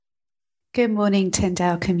Good morning,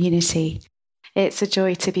 Tyndale community. It's a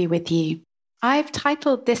joy to be with you. I've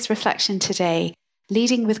titled this reflection today,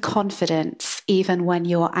 Leading with Confidence, Even When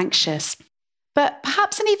You're Anxious. But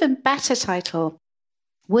perhaps an even better title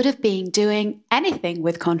would have been Doing Anything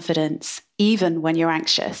with Confidence, Even When You're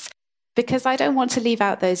Anxious, because I don't want to leave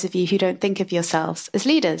out those of you who don't think of yourselves as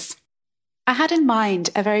leaders. I had in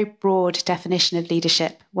mind a very broad definition of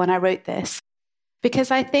leadership when I wrote this,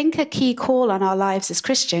 because I think a key call on our lives as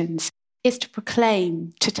Christians is to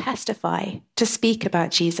proclaim, to testify, to speak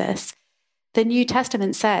about Jesus. The New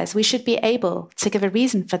Testament says we should be able to give a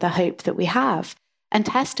reason for the hope that we have, and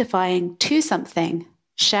testifying to something,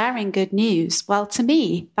 sharing good news, well, to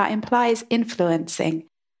me, that implies influencing,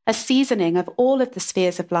 a seasoning of all of the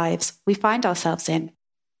spheres of lives we find ourselves in.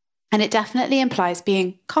 And it definitely implies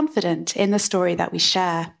being confident in the story that we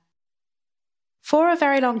share. For a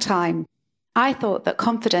very long time, I thought that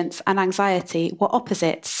confidence and anxiety were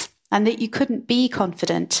opposites, and that you couldn't be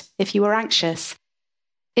confident if you were anxious.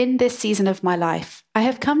 In this season of my life, I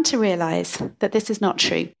have come to realize that this is not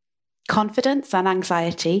true. Confidence and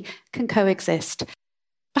anxiety can coexist,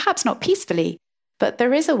 perhaps not peacefully, but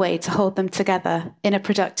there is a way to hold them together in a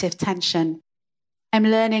productive tension. I'm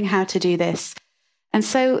learning how to do this. And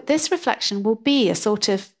so this reflection will be a sort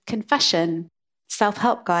of confession,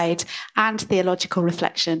 self-help guide, and theological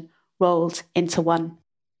reflection rolled into one.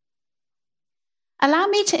 Allow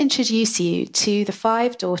me to introduce you to the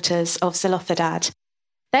 5 daughters of Zelophehad.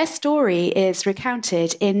 Their story is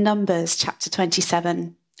recounted in Numbers chapter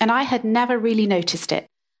 27, and I had never really noticed it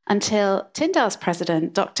until Tyndale's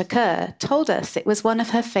president, Dr. Kerr, told us it was one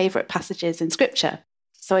of her favourite passages in Scripture,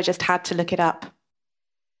 so I just had to look it up.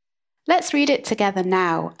 Let's read it together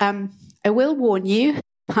now. I will warn you,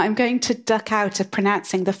 I'm going to duck out of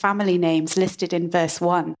pronouncing the family names listed in verse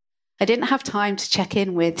 1. I didn't have time to check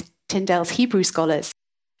in with Tyndale's Hebrew scholars,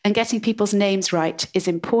 and getting people's names right is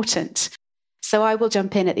important. So I will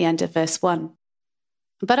jump in at the end of verse 1.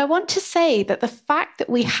 But I want to say that the fact that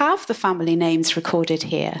we have the family names recorded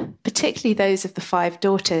here, particularly those of the 5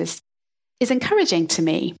 daughters, is encouraging to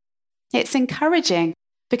me. It's encouraging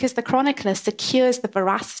because the chronicler secures the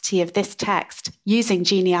veracity of this text using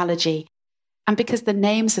genealogy, and because the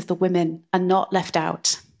names of the women are not left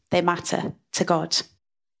out. They matter to God.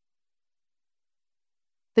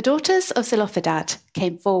 The daughters of Zelophehad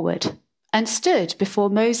came forward and stood before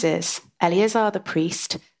Moses, Eleazar the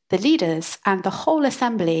priest, the leaders, and the whole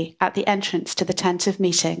assembly at the entrance to the tent of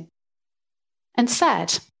meeting, and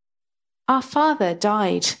said, "Our father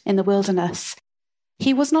died in the wilderness.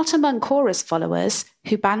 He was not among Korah's followers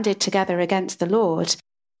who banded together against the Lord,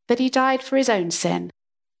 but he died for his own sin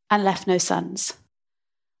and left no sons.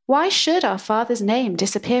 Why should our father's name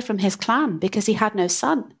disappear from his clan because he had no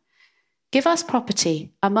son? Give us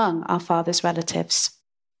property among our father's relatives."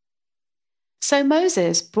 So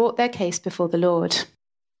Moses brought their case before the Lord,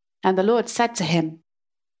 and the Lord said to him,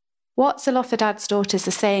 "What Zelophehad's daughters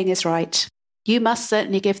are saying is right. You must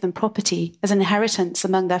certainly give them property as an inheritance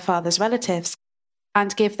among their father's relatives,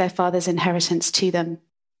 and give their father's inheritance to them.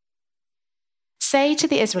 Say to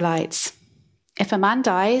the Israelites, if a man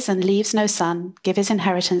dies and leaves no son, give his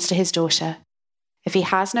inheritance to his daughter. If he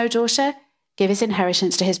has no daughter, give his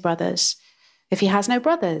inheritance to his brothers. If he has no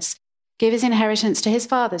brothers, give his inheritance to his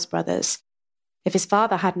father's brothers. If his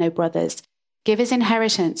father had no brothers, give his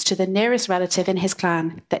inheritance to the nearest relative in his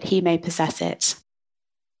clan, that he may possess it.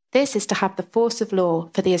 This is to have the force of law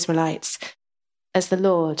for the Israelites, as the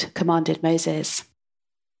Lord commanded Moses."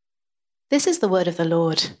 This is the word of the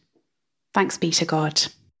Lord. Thanks be to God.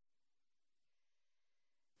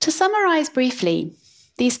 To summarize briefly,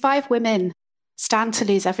 these 5 women stand to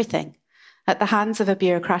lose everything at the hands of a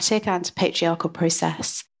bureaucratic and patriarchal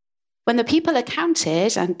process. When the people are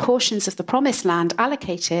counted and portions of the promised land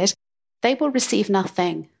allocated, they will receive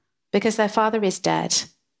nothing because their father is dead.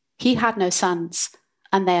 He had no sons,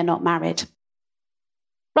 and they are not married.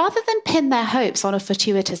 Rather than pin their hopes on a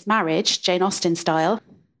fortuitous marriage, Jane Austen style,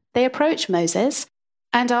 they approach Moses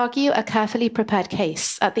and argue a carefully prepared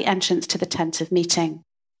case at the entrance to the tent of meeting.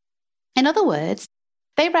 In other words,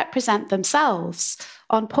 they represent themselves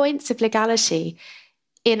on points of legality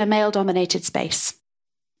in a male-dominated space.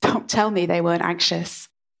 Don't tell me they weren't anxious.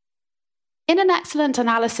 In an excellent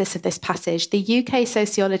analysis of this passage, the UK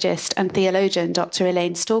sociologist and theologian Dr.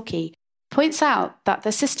 Elaine Storkey points out that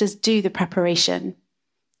the sisters do the preparation.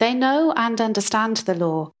 They know and understand the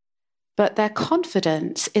law, but their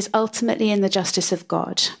confidence is ultimately in the justice of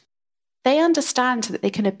God. They understand that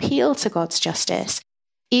they can appeal to God's justice,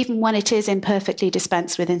 even when it is imperfectly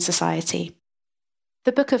dispensed with in society.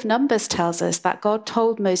 The book of Numbers tells us that God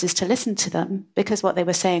told Moses to listen to them because what they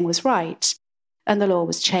were saying was right, and the law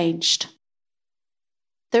was changed.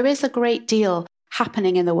 There is a great deal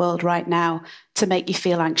happening in the world right now to make you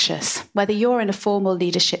feel anxious, whether you're in a formal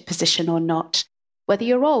leadership position or not, whether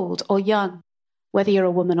you're old or young, whether you're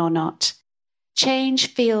a woman or not. Change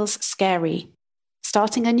feels scary.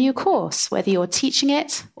 Starting a new course, whether you're teaching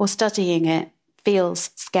it or studying it,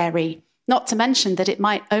 feels scary. Not to mention that it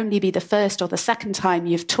might only be the first or the second time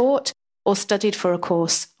you've taught or studied for a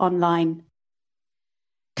course online.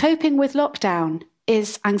 Coping with lockdown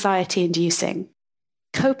is anxiety-inducing.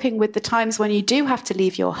 Coping with the times when you do have to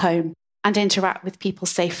leave your home and interact with people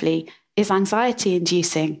safely is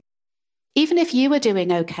anxiety-inducing. Even if you are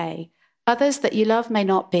doing okay, others that you love may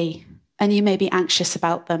not be, and you may be anxious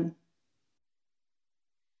about them.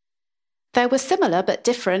 There were similar but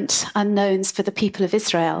different unknowns for the people of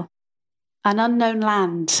Israel. An unknown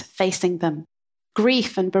land facing them,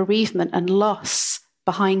 grief and bereavement and loss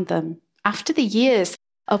behind them. After the years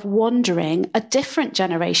of wandering, a different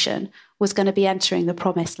generation was going to be entering the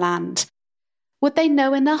promised land. Would they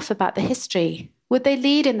know enough about the history? Would they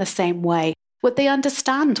lead in the same way? Would they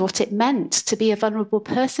understand what it meant to be a vulnerable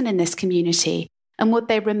person in this community? And would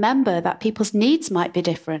they remember that people's needs might be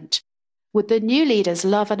different? Would the new leaders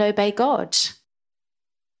love and obey God?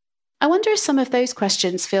 I wonder if some of those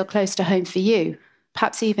questions feel close to home for you,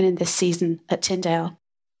 perhaps even in this season at Tyndale.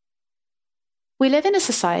 We live in a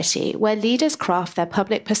society where leaders craft their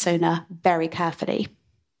public persona very carefully.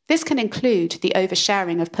 This can include the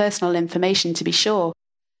oversharing of personal information, to be sure,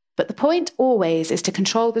 but the point always is to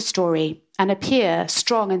control the story and appear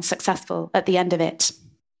strong and successful at the end of it.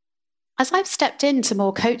 As I've stepped into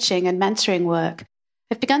more coaching and mentoring work,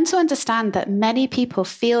 I've begun to understand that many people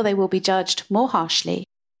feel they will be judged more harshly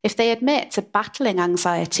if they admit to battling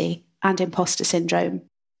anxiety and imposter syndrome.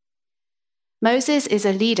 Moses is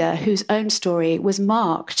a leader whose own story was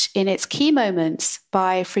marked in its key moments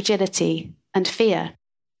by fragility and fear.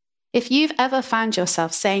 If you've ever found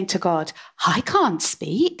yourself saying to God, I can't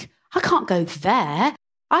speak, I can't go there,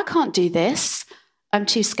 I can't do this, I'm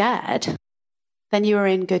too scared, then you are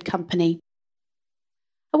in good company.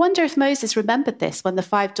 I wonder if Moses remembered this when the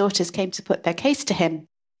 5 daughters came to put their case to him.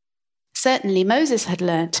 Certainly Moses had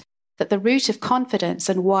learnt that the root of confidence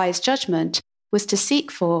and wise judgment was to seek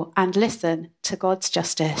for and listen to God's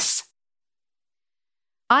justice.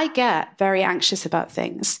 I get very anxious about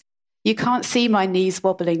things. You can't see my knees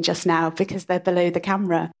wobbling just now because they're below the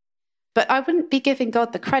camera. But I wouldn't be giving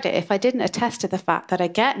God the credit if I didn't attest to the fact that I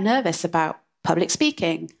get nervous about public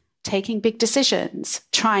speaking, taking big decisions,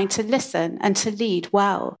 trying to listen and to lead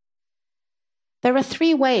well. There are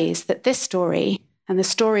 3 ways that this story and the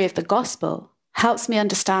story of the gospel helps me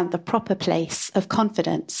understand the proper place of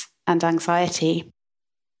confidence and anxiety.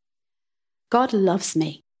 God loves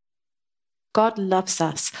me. God loves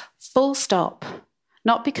us, full stop.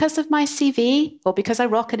 Not because of my CV or because I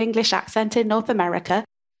rock an English accent in North America.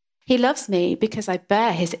 He loves me because I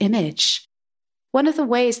bear his image. One of the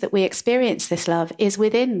ways that we experience this love is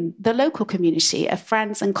within the local community of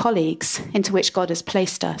friends and colleagues into which God has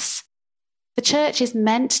placed us. The church is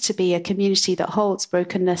meant to be a community that holds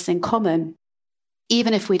brokenness in common,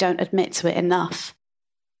 even if we don't admit to it enough.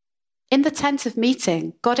 In the tent of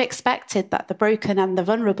meeting, God expected that the broken and the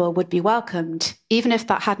vulnerable would be welcomed, even if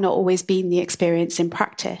that had not always been the experience in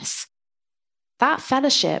practice. That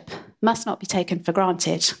fellowship must not be taken for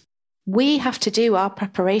granted. We have to do our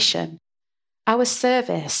preparation, our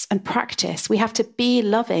service and practice. We have to be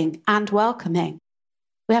loving and welcoming.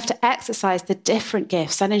 We have to exercise the different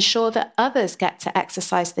gifts and ensure that others get to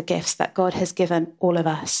exercise the gifts that God has given all of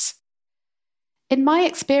us. In my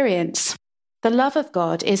experience, the love of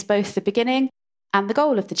God is both the beginning and the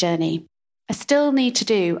goal of the journey. I still need to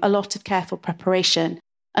do a lot of careful preparation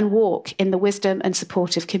and walk in the wisdom and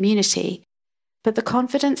support of community, but the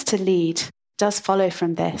confidence to lead does follow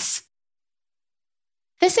from this.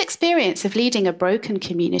 This experience of leading a broken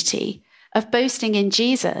community, of boasting in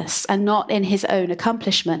Jesus and not in his own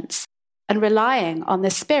accomplishments, and relying on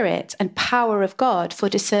the Spirit and power of God for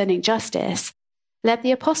discerning justice, led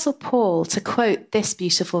the Apostle Paul to quote this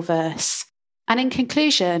beautiful verse. And in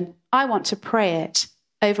conclusion, I want to pray it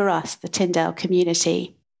over us, the Tyndale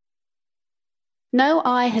community. No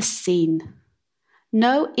eye has seen,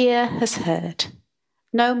 no ear has heard,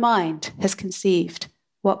 no mind has conceived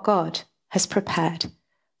what God has prepared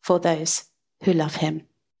for those who love him.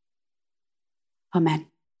 Amen.